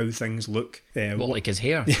know how things look. Like his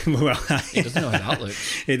hair? Well, he doesn't know how that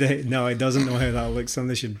looks. He doesn't know how that looks.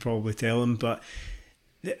 Somebody should probably tell him, but...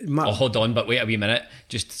 hold on, but wait a wee minute.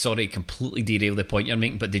 Just, sorry, completely derail the point you're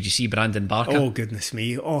making, but did you see Brandon Barker? Oh, goodness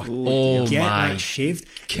me. Oh get that shaved.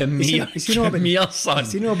 Come here, son.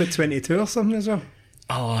 Is he not about 22 or something as well?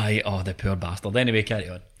 Oh, the poor bastard. Anyway, carry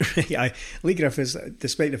on. Leigh Griffiths,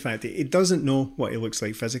 despite the fact that he doesn't know what he looks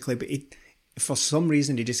like physically, but for some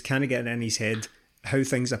reason he just can't get it in his head how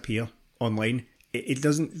things appear online. It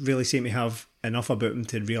doesn't really seem to have enough about him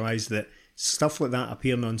to realise that stuff like that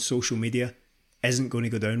appearing on social media isn't going to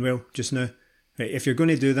go down well just now. Right, if you're going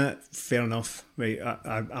to do that, fair enough. Right,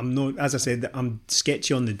 I'm not, as I said, I'm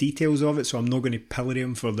sketchy on the details of it, so I'm not going to pillory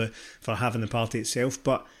him for having the party itself.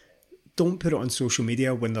 But don't put it on social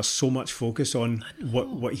media when there's so much focus on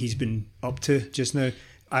what he's been up to just now.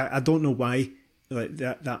 I don't know why. Like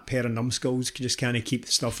that pair of numbskulls just can't keep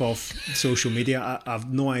the stuff off social media. I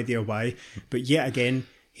have no idea why. But yet again,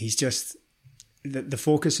 he's just the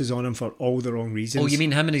focus is on him for all the wrong reasons. Oh, you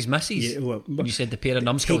mean him and his missus? Yeah, well, you said the pair of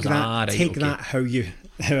numbskulls. Take that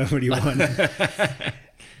however you want.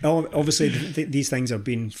 Obviously, these things are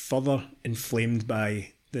being further inflamed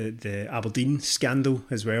by the Aberdeen scandal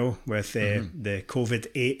as well, with the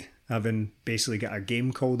COVID-8 having basically got a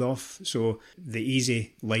game called off. So the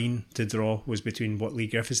easy line to draw was between what Leigh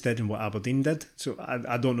Griffiths did and what Aberdeen did. So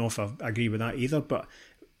I don't know if I agree with that either, but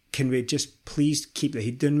can we just please keep the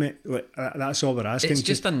heat down, mate? That's all we're asking. It's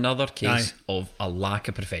just another case of a lack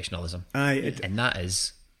of professionalism. And that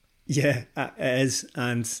is... Yeah, it is.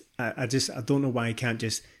 And I don't know why I can't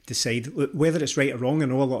just decide whether it's right or wrong. I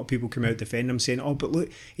know a lot of people come out defend him saying, oh, but look,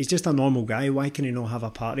 he's just a normal guy. Why can he not have a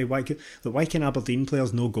party? Why can Aberdeen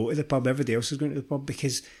players not go to the pub? Everybody else is going to the pub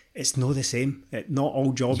because it's not the same. Not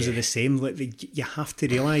all jobs are the same. You have to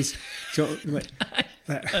realise. So,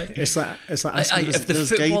 it's like if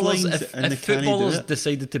footballers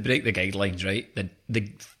decided to break the guidelines, right?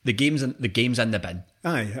 The game's in the bin.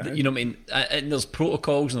 Aye. You know what I mean? And there's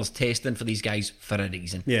protocols and there's testing for these guys for a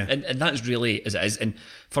reason. Yeah. And that's really as it is. And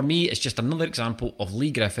for me, it's just another example of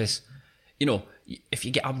Leigh Griffiths. You know, if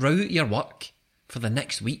you get a row at your work for the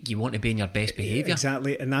next week, you want to be in your best behaviour.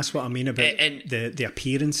 Exactly. And that's what I mean about the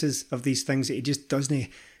appearances of these things. It just doesn't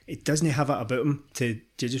have it about him to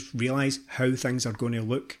just realise how things are going to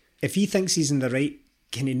look. If he thinks he's in the right,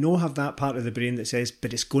 can he not have that part of the brain that says,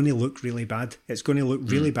 but it's going to look really bad. It's going to look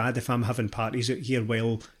really bad if I'm having parties out here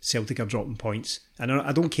while Celtic are dropping points. And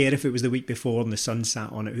I don't care if it was the week before and the sun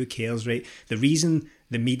sat on it. Who cares, right? The reason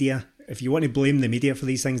the media, if you want to blame the media for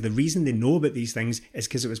these things, the reason they know about these things is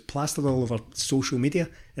because it was plastered all over social media.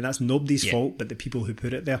 And that's nobody's fault but the people who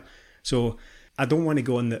put it there. So I don't want to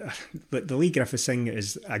go on the Leigh Griffiths thing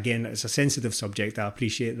is, again, it's a sensitive subject. I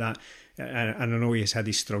appreciate that. And I know he has had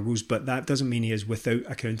his struggles, but that doesn't mean he is without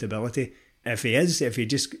accountability. If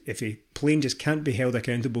he plain just can't be held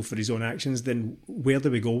accountable for his own actions, then where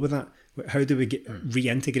do we go with that? How do we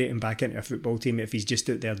reintegrate him back into a football team if he's just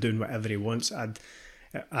out there doing whatever he wants?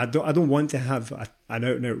 I don't want to have an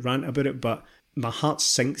out-and-out rant about it, but my heart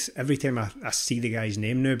sinks every time I see the guy's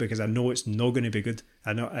name now, because I know it's not going to be good.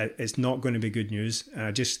 I know it's not going to be good news, and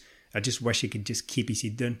I just wish he could just keep his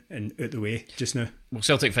head down and out the way just now. Well,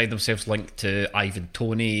 Celtic find themselves linked to Ivan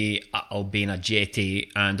Toney, Albina Jetty,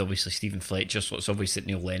 and obviously Stephen Fletcher, so it's obvious that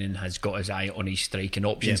Neil Lennon has got his eye on his striking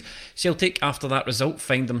options. Yeah. Celtic, after that result,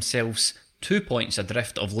 find themselves 2 points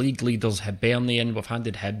adrift of league leaders Hibernian. We've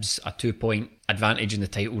handed Hibs a 2-point advantage in the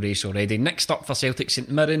title race already. Next up for Celtic, St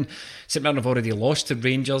Mirren. St Mirren have already lost to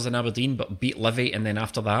Rangers and Aberdeen but beat Livy, and then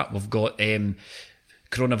after that we've got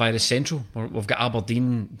Coronavirus Central. We've got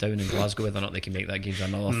Aberdeen down in Glasgow. Whether or not they can make that game is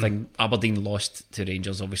another thing. Aberdeen lost to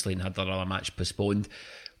Rangers obviously and had their other match postponed.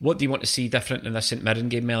 What do you want to see different in this St Mirren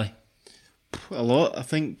game, Melly? A lot. I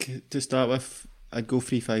think to start with, I'd go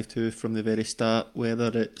 3-5-2 from the very start.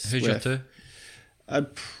 Whether it's who's your two?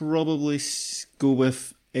 I'd probably go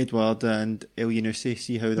with Edouard and El Yunusi.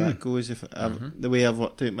 See how that goes. If the way I've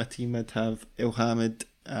worked out my team, I'd have El Hamid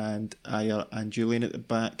and Ayer and Julian at the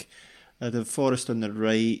back. I'd have Forrest on the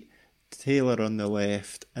right, Taylor on the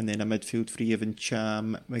left, and then a midfield three of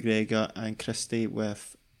Cham, McGregor and Christie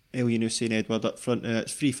with El Yunusi and Edward up front. Now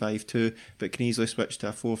it's 3-5-2, but can easily switch to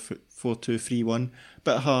a 4-2-3-1.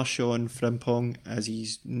 Bit harsh on Frimpong as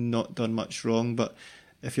he's not done much wrong, but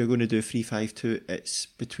if you're going to do 3-5-2, it's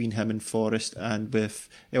between him and Forrest, and with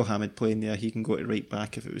El Hamid playing there, he can go to right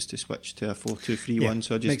back if it was to switch to a 4-2-3-1.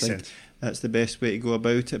 So I just think that's the best way to go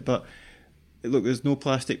about it. But look, there's no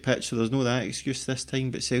plastic pitch, so there's no that excuse this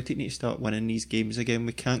time, but Celtic need to start winning these games again.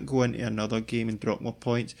 We can't go into another game and drop more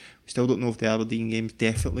points. We still don't know if the Aberdeen game's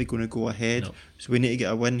definitely going to go ahead. No. So we need to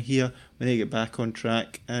get a win here. We need to get back on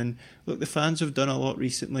track. And look, the fans have done a lot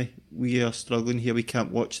recently. We are struggling here. We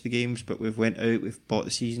can't watch the games, but we've went out, we've bought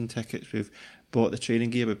the season tickets, we've bought the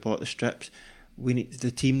training gear, we've bought the strips.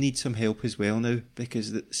 The team needs some help as well now,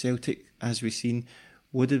 because the Celtic, as we've seen,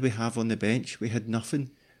 what did we have on the bench? We had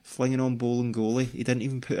nothing. flinging on Boland goalie. He didn't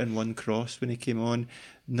even put in one cross when he came on.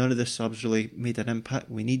 None of the subs really made an impact.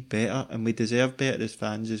 We need better, and we deserve better as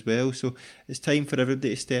fans as well. So it's time for everybody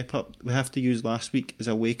to step up. We have to use last week as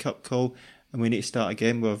a wake-up call, and we need to start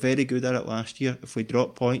again. We were very good at it last year. If we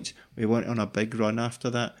drop points, we went on a big run after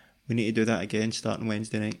that. We need to do that again starting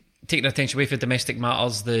Wednesday night. Taking attention away from domestic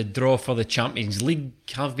matters, the draw for the Champions League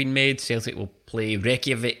have been made. Celtic will play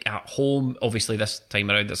Reykjavik at home. Obviously, this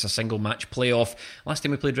time around, it's a single match playoff. Last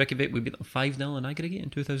time we played Reykjavik, we beat them 5-0 in aggregate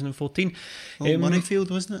in 2014.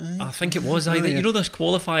 Murrayfield, wasn't it? I think it was. You know, this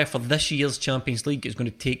qualifier for this year's Champions League is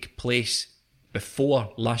going to take place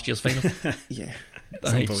before last year's final. Yeah.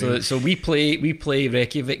 So we play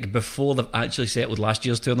Reykjavik before they've actually settled last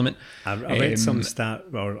year's tournament. I read some stat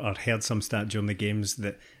or heard some stat during the games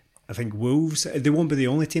that I think Wolves, they won't be the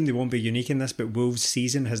only team, they won't be unique in this, but Wolves'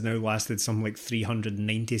 season has now lasted something like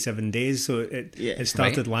 397 days. So it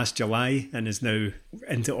started last July and is now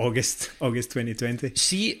into August 2020.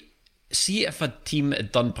 See if a team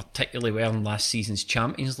had done particularly well in last season's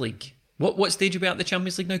Champions League. What stage are we at the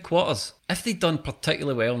Champions League now? Quarters. If they'd done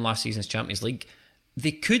particularly well in last season's Champions League,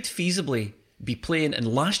 they could feasibly be playing in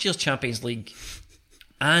last year's Champions League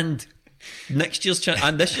and next year's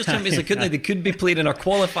and this year's Champions League, couldn't they? They could be playing in a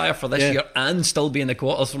qualifier for this year and still be in the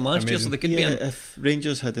quarters from last year, so they could be in. If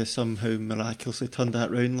Rangers had somehow miraculously turned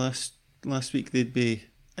that round last week, they'd be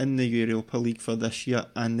in the Europa League for this year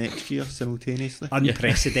and next year simultaneously.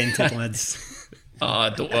 Unprecedented, lads.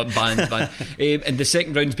 Don't ban. And the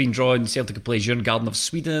second round's been drawn. Celtic will play Djurgården of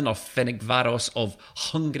Sweden or Ferencváros of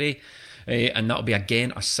Hungary. And that'll be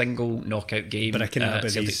again a single knockout game. Bricking it about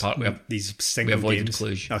these single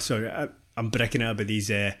games. I'm bricking it about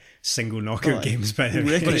these single knockout games. By the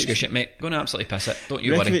way, going to squish it, mate. Going to absolutely piss it. Don't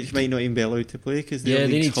you Reykjavik worry. might not even be allowed to play because they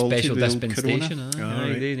need special dispensation.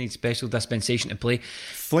 They need special dispensation to play.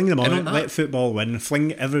 Fling them on it. Let football win.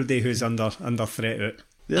 Fling everybody who's under threat out.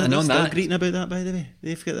 They're still greeting about that, by the way.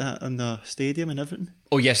 They've got that in the stadium and everything.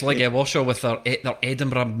 Oh yes, like Washaw with their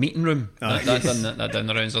Edinburgh meeting room. That done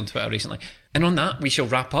the rounds on Twitter recently. And on that, we shall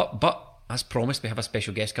wrap up. But as promised, we have a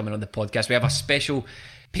special guest coming on the podcast. We have a special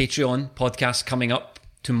Patreon podcast coming up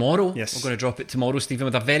tomorrow. Yes. We're going to drop it tomorrow, Stephen,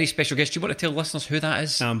 with a very special guest. Do you want to tell listeners who that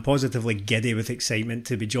is? I'm positively giddy with excitement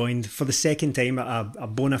to be joined for the second time a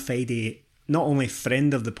bona fide, not only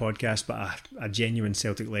friend of the podcast, but a genuine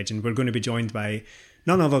Celtic legend. We're going to be joined by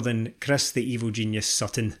none other than Chris the Evil Genius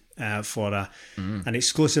Sutton for an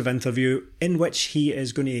exclusive interview in which he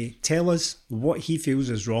is going to tell us what he feels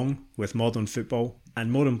is wrong with modern football and,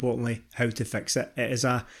 more importantly, how to fix it. It is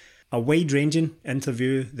a wide-ranging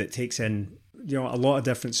interview that takes in a lot of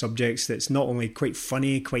different subjects. That's not only quite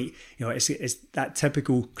funny, it's that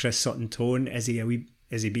typical Chris Sutton tone. Is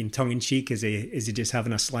he being tongue-in-cheek? Is he just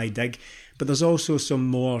having a sly dig? But there's also some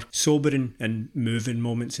more sobering and moving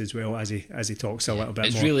moments as well as he talks a little bit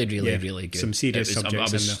it's more. It's really good. Some serious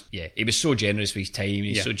subjects in there. Yeah, he was so generous with his time.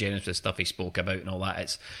 He's so generous with the stuff he spoke about and all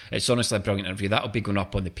that. It's honestly a brilliant interview. That'll be going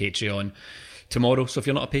up on the Patreon tomorrow. So if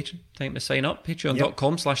you're not a patron, time to sign up.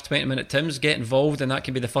 Patreon.com/20minutetims. Get involved, and that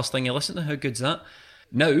can be the first thing you listen to. How good's that?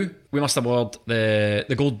 Now, we must award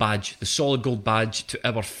the gold badge, the solid gold badge, to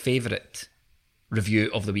our favourite review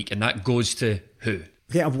of the week, and that goes to who?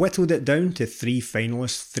 Yeah, I've whittled it down to 3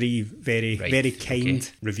 finalists, 3 very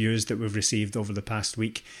kind reviews that we've received over the past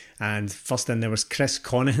week. And first in there was Chris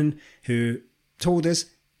Conahan, who told us,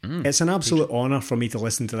 it's an absolute honour for me to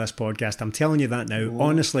listen to this podcast. I'm telling you that now.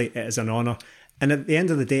 Honestly, it is an honour. And at the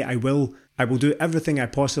end of the day, I will do everything I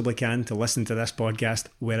possibly can to listen to this podcast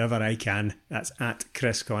wherever I can. That's at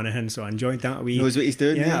Chris Conahan. So I enjoyed that. Knows what he's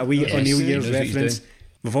doing. Yeah, a wee O'Neill Year's reference.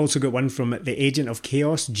 We've also got one from the Agent of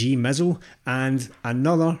Chaos, G Mizzle, and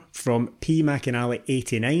another from P McAnally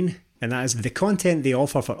 89, and that is the content they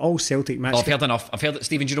offer for all Celtic matches. I've heard enough.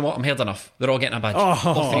 Stephen, do you know what? I'm heard enough. They're all getting a badge.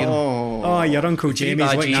 Your Uncle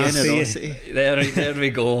Jamie's what nasty. There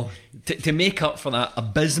we go. To make up for that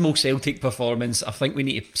abysmal Celtic performance, I think we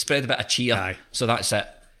need to spread a bit of cheer. Aye. So that's it.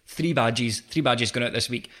 3 badges going out this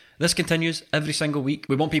week. This continues every single week.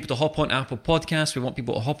 We want people to hop on Apple Podcasts. We want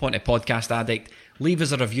people to hop on to Podcast Addict. Leave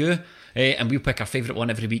us a review, and we'll pick our favourite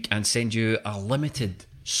one every week and send you a limited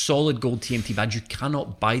solid gold TMT badge. You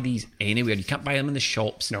cannot buy these anywhere. You can't buy them in the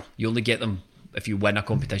shops. No. You only get them if you win a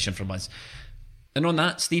competition from us. And on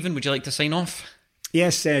that, Stephen, would you like to sign off?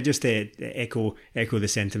 Yes, just to echo the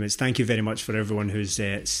sentiments. Thank you very much for everyone who's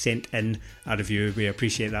sent in a review. We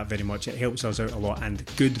appreciate that very much. It helps us out a lot. And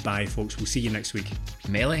goodbye, folks. We'll see you next week.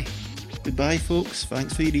 Melee. Goodbye, folks.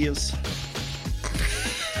 Thanks for your ears.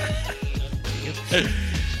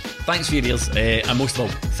 Thanks for your ears. And most of all,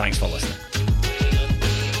 thanks for listening.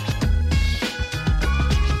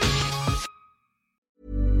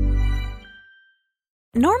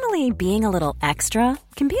 Normally, being a little extra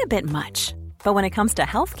can be a bit much, but when it comes to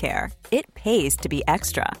healthcare, it pays to be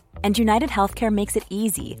extra. And United Healthcare makes it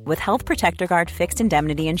easy with Health Protector Guard fixed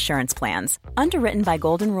indemnity insurance plans. Underwritten by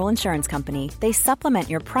Golden Rule Insurance Company, they supplement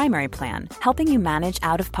your primary plan, helping you manage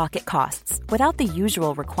out-of-pocket costs without the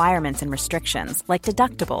usual requirements and restrictions like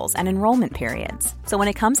deductibles and enrollment periods. So when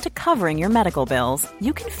it comes to covering your medical bills,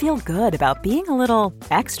 you can feel good about being a little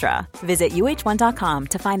extra. Visit uh1.com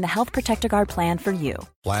to find the Health Protector Guard plan for you.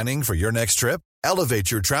 Planning for your next trip? Elevate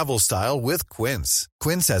your travel style with Quince.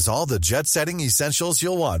 Quince has all the jet-setting essentials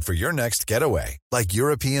you'll want for your next getaway, like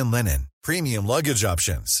European linen, premium luggage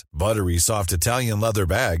options, buttery soft Italian leather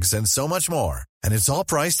bags, and so much more. And it's all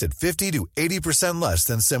priced at 50 to 80% less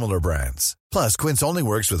than similar brands. Plus, Quince only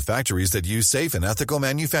works with factories that use safe and ethical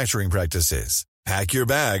manufacturing practices. Pack your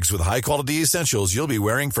bags with high-quality essentials you'll be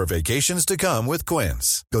wearing for vacations to come with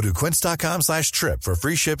Quince. Go to quince.com/trip for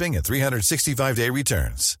free shipping and 365-day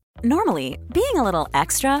returns. Normally, being a little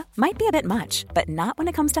extra might be a bit much, but not when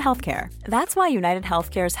it comes to healthcare. That's why United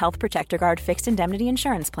Healthcare's Health Protector Guard fixed indemnity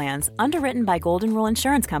insurance plans, underwritten by Golden Rule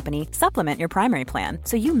Insurance Company, supplement your primary plan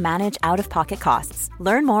so you manage out-of-pocket costs.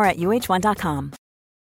 Learn more at uh1.com.